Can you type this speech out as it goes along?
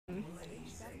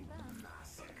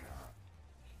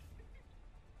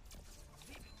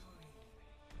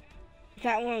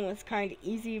That one was kind of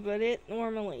easy, but it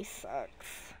normally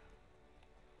sucks.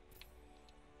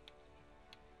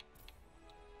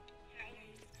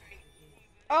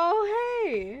 Oh,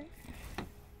 hey!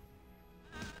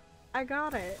 I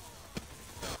got it.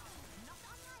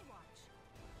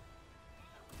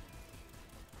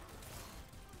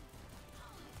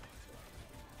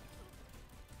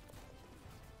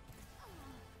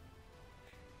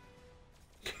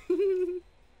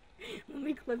 Let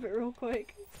me clip it real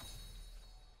quick.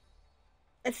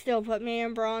 It still put me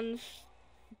in bronze.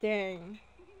 Dang.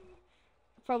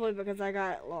 Probably because I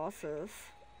got losses.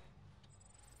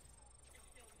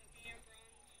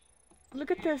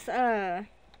 Look at this,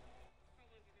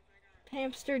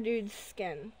 hamster dude's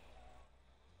skin.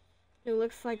 It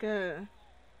looks like a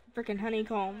freaking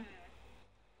honeycomb.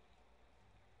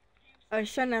 I was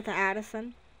showing that to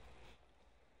Addison.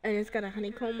 And it's got a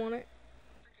honeycomb on it.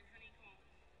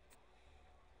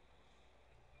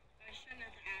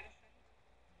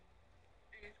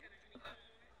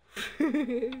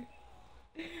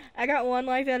 I got one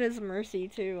like that as Mercy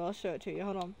too. I'll show it to you.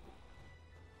 Hold on.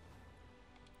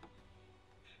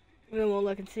 And then we'll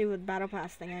look and see what battle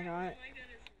pass thing I got.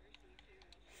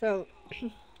 So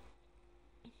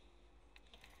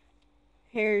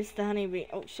here's the honeybee.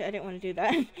 Oh shit! I didn't want to do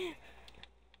that.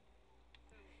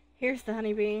 Here's the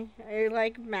honeybee. It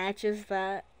like matches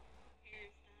that.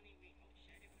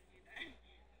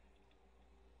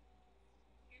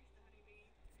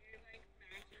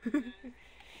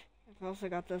 I've also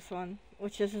got this one,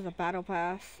 which this is a battle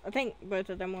pass. I think both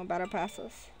of them were battle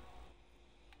passes.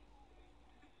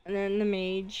 And then the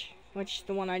mage, which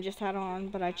the one I just had on,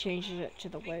 but I changed it to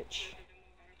the witch.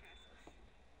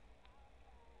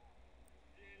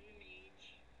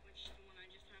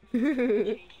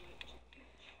 There's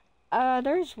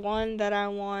one that I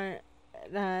want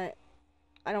that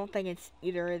I don't think it's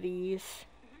either of these.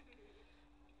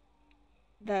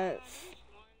 That's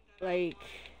like,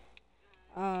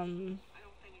 I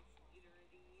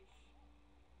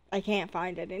can't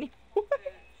find it anymore.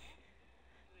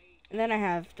 And then I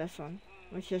have this one,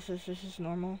 which this is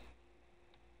normal.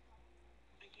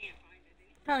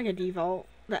 Kind of like a default.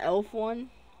 The elf one.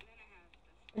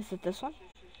 Is it this one?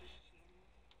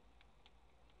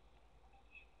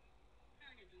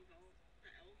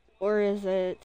 Or is it